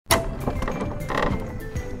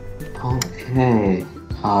Okay,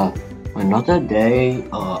 another day,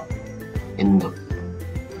 in the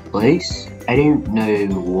place. I don't know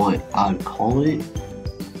what I'd call it.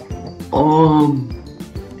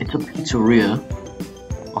 It's a pizzeria.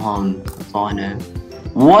 That's all I know.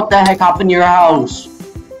 What the heck happened to your house?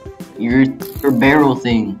 Your barrel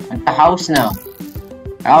thing at the house now.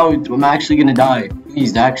 Ouch, I'm actually gonna die.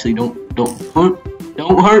 Please, actually, don't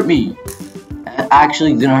hurt me. That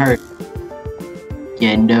actually gonna hurt.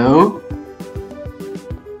 Yendo.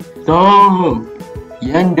 Stop.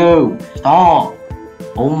 Yendo. Stop.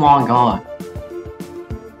 Oh my god.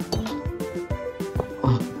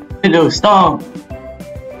 Yendo, stop.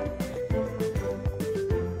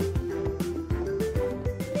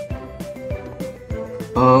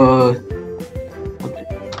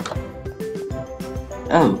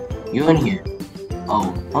 Oh, you're in here.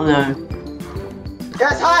 Oh, hello.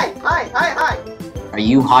 Yes, hi! Are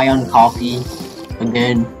you high on coffee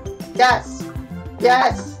again? Yes!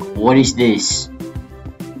 Yes! What is this?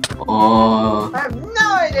 I have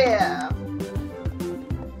no idea!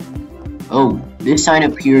 Oh, this sign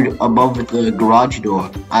appeared above the garage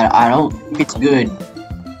door. I don't think it's good.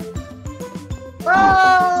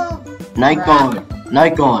 Oh! Night gone.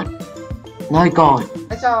 Night gone. Night gone.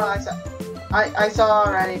 I saw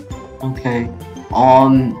already. Okay.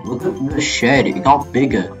 Look at the shed. It got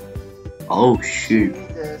bigger. Oh shoot.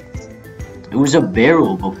 Jesus. It was a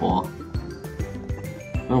barrel before.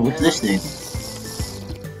 Oh, what's this thing?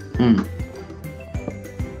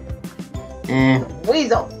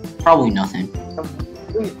 Weasel! Probably nothing.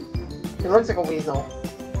 It looks like a weasel.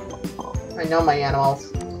 I know my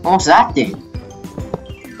animals. What's that thing?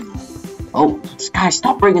 Oh, guys,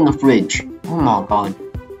 stop breaking the fridge. Oh my god.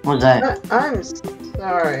 What's that? I'm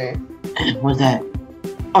sorry. What's that?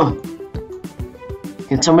 Oh.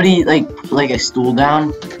 Can somebody, put a stool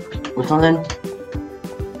down? Or something?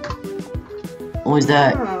 What was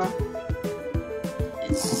that?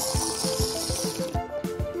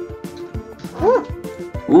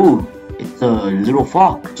 Ooh, it's a little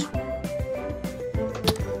fox.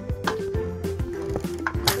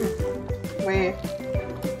 Wait.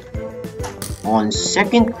 On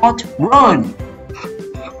second thought, run!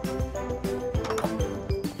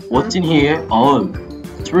 What's in here? Oh,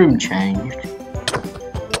 this room changed.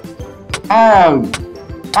 Ow!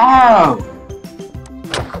 Ow!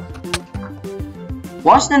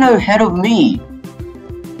 Why's there no head of me?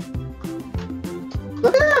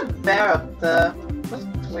 Look at that bear up there. That's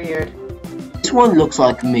weird. This one looks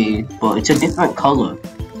like me, but it's a different color.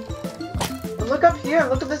 But look up here.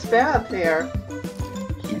 Look at this bear up here.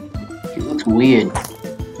 It looks weird.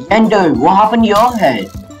 Yendo, what happened to your head?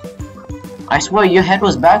 I swear your head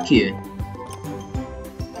was back here.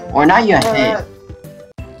 Or not your head.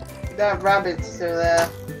 That rabbit's still there.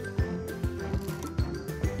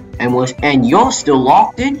 And you're still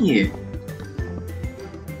locked in here.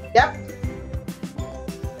 Yep.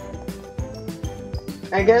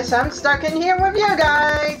 I guess I'm stuck in here with you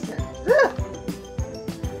guys.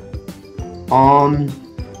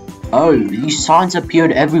 Oh, these signs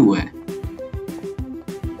appeared everywhere.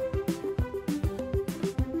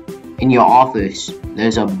 In your office,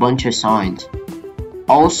 there's a bunch of signs.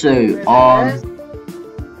 Also,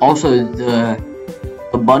 the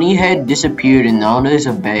bunny head disappeared and now there's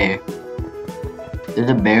a bear. There's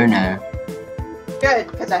a bear now. Good,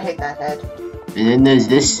 because I hate that head. And then there's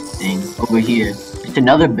this thing over here. It's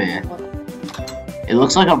another bear. It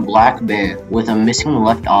looks like a black bear with a missing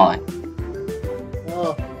left eye.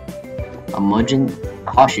 Oh. Emergent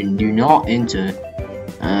caution, do not enter.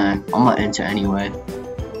 I'm gonna enter anyway.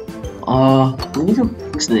 We need to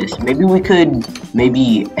fix this. Maybe we could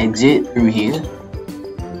exit through here.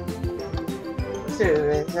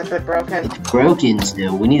 Dude, it's a bit broken. It's broken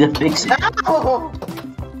still. We need to fix it. Ow!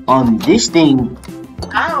 This thing.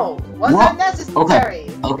 Ow! Was that necessary?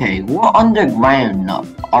 Okay, we're underground now.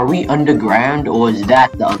 Are we underground or is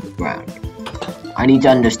that the underground? I need to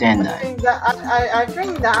understand that. I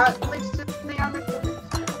think that leads to the underground.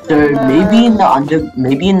 So maybe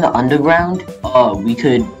in the underground, we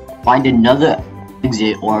could find another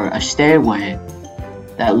exit or a stairway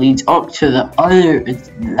that leads up to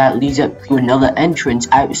another entrance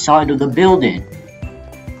outside of the building.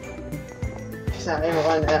 Is that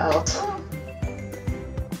anyone else?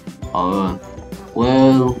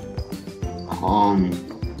 Well,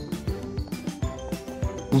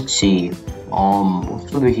 let's see.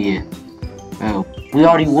 What's over here? Oh, we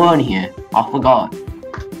already were in here. I forgot.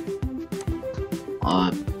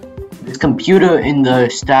 This computer in the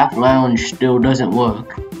staff lounge still doesn't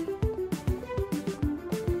work.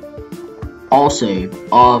 Also,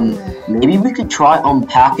 maybe we could try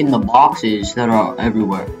unpacking the boxes that are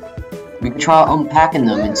everywhere. We could try unpacking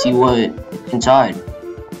them and see what's inside.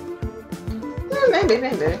 Yeah, maybe.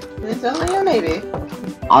 It's only a maybe.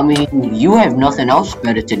 I mean, you have nothing else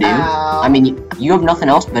better to do. Ow. I mean, you have nothing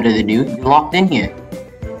else better to do. You're locked in here.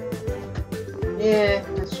 Yeah,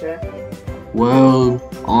 that's true. Well,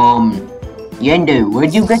 Yendo,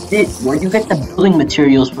 where'd you get the building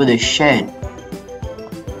materials for this shed?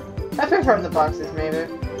 I think from the boxes, maybe.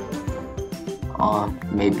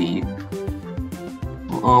 Maybe.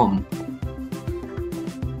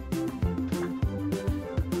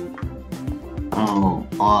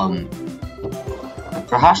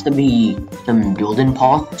 There has to be some building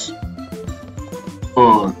parts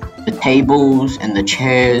for the tables and the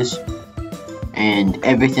chairs and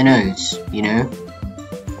everything else, you know?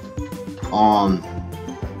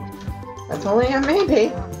 That's only a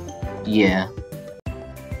maybe. Yeah.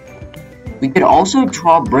 We could also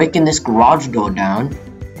try breaking this garage door down.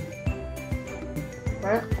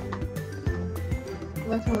 What?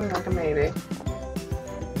 That's only like a maybe.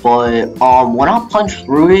 But, when I punch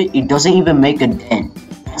through it, it doesn't even make a dent.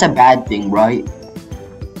 That's a bad thing, right?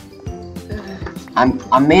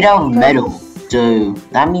 I'm made out of metal, so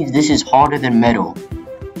that means this is harder than metal.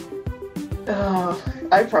 Oh,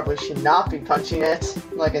 I probably should not be punching it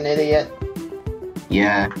like an idiot.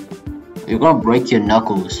 Yeah. You're gonna break your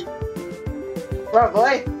knuckles.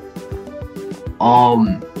 Probably.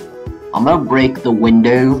 I'm gonna break the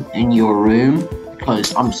window in your room,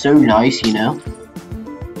 because I'm so nice, you know?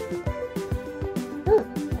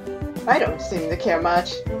 I don't seem to care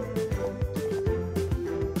much.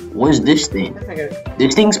 What is this thing?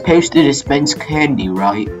 This thing's supposed to dispense candy,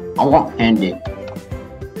 right? I want candy.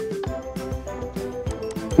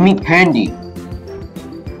 Give me candy.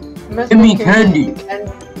 Give me candy.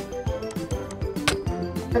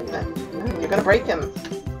 You're gonna break him.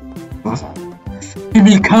 Give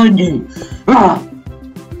me candy.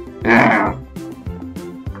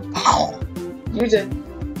 Use it.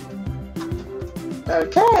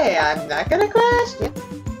 Okay, I'm not gonna crash.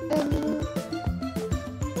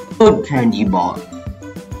 Good candy bar.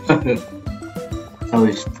 That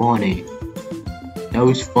was funny. That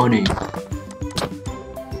was funny.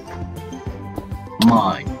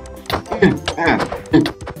 Mine.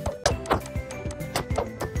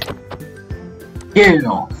 Get it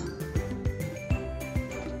off.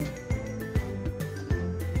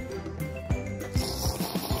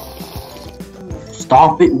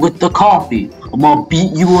 Stop it with the coffee. I'm gonna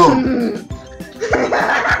beat you up.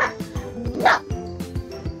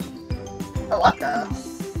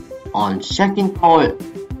 On second thought,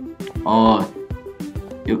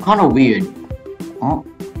 you're kinda weird. I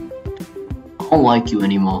don't like you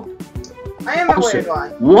anymore. I am a weird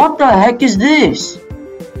one. What the heck is this?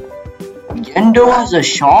 Yendo has a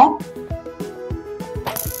shop?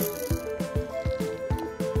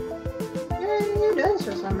 Yeah, he does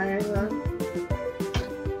for some reason.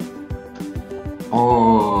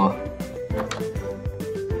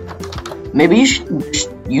 Maybe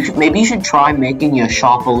you should try making your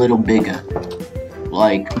shop a little bigger.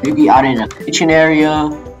 Like maybe out in a kitchen area.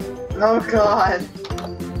 Oh god.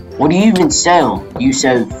 What do you even sell? Do you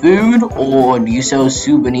sell food or do you sell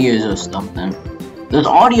souvenirs or something? There's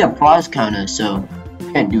already a prize counter, so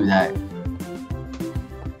you can't do that.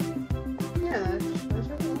 Yeah, there's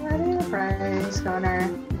already a prize counter.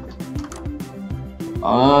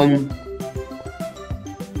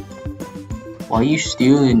 Why are you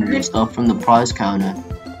stealing your stuff from the prize counter?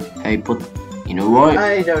 Hey, you know what?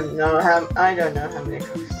 I don't know how many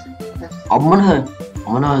cooks. I'm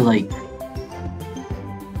gonna like,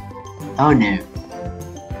 I don't know.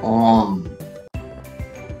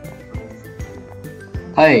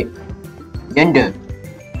 Hey, Yendo.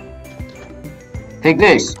 Take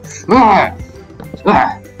this.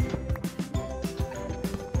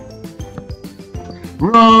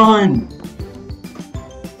 Run!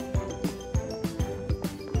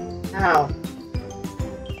 Ow.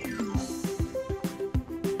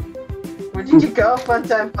 Where did you go,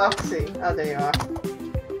 Funtime Foxy? Oh, there you are.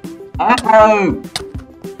 Ow!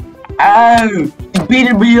 Ow! You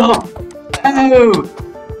beating me up! Ow!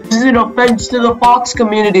 This is an offense to the fox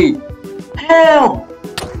community! Help!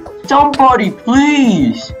 Somebody,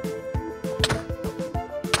 please!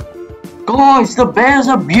 Guys, the bear's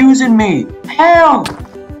abusing me! Help!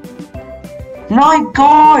 My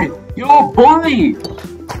god! You're a bully!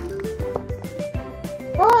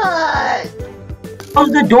 What?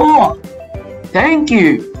 Close the door! Thank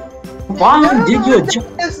you! You finally did your job!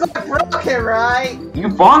 It's not broken, right? You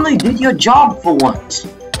finally did your job for once!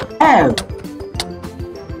 Help!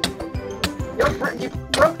 You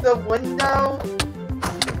broke the window?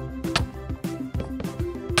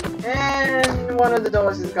 And one of the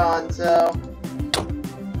doors is gone, so...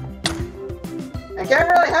 I can't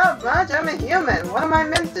really help much, I'm a human. What am I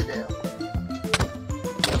meant to do?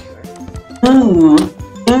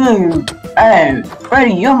 Hey,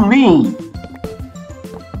 Freddy, you're mean.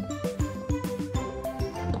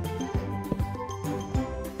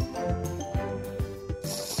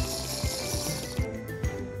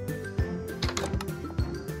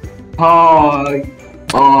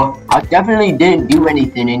 I definitely didn't do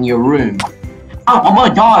anything in your room. Oh, I'm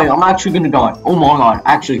gonna die. I'm actually gonna die. Oh my god.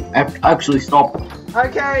 Actually, stop.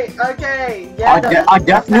 Okay. Yeah, I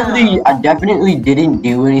definitely didn't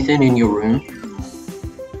do anything in your room.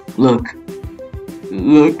 Look.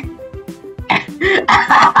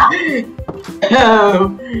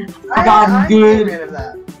 Oh, I got him good.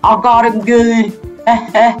 I got him good.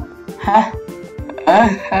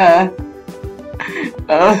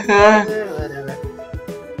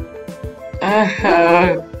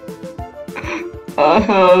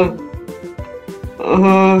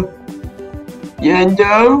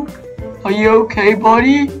 Yendo, are you okay,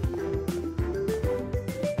 buddy?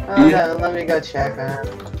 Yeah, let me go check on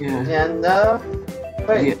Yeah. Yendo?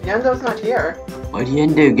 Wait, Yeah. Yendo's not here. Where'd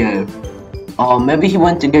Yendo go? Oh, maybe he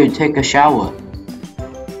went to go take a shower.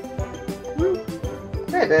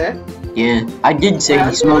 Maybe. Yeah, I did say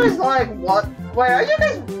he smelled. Are you guys like what? Wait, are you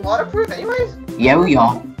guys waterproof anyways? Yeah, we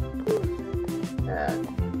are. Yeah.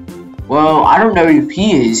 Well, I don't know if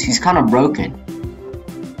he is. He's kind of broken.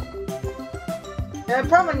 Yeah,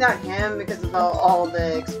 probably not him because of all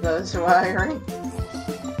the exposed wiring.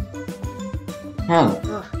 No.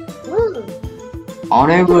 I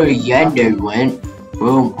don't know where Yendo went.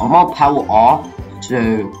 Well, I'm gonna power off.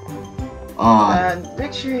 So,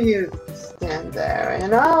 make sure you stand there,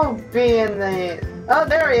 and I'll be in the. Oh,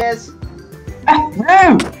 there he is.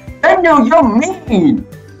 No! Yendo, you're mean!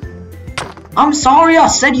 I'm sorry I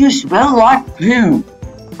said you smell like poo.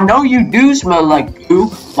 I know you do smell like poo,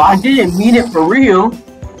 but I didn't mean it for real.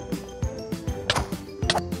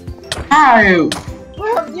 Ow!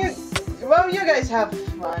 Well, you guys have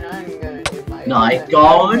fun. I'm gonna do my. Night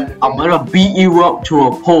gone. I'm gonna beat you up to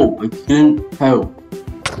a pulp. It didn't help.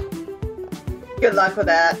 Good luck with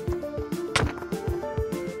that.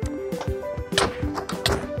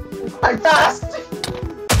 I'm fast!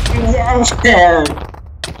 Yes!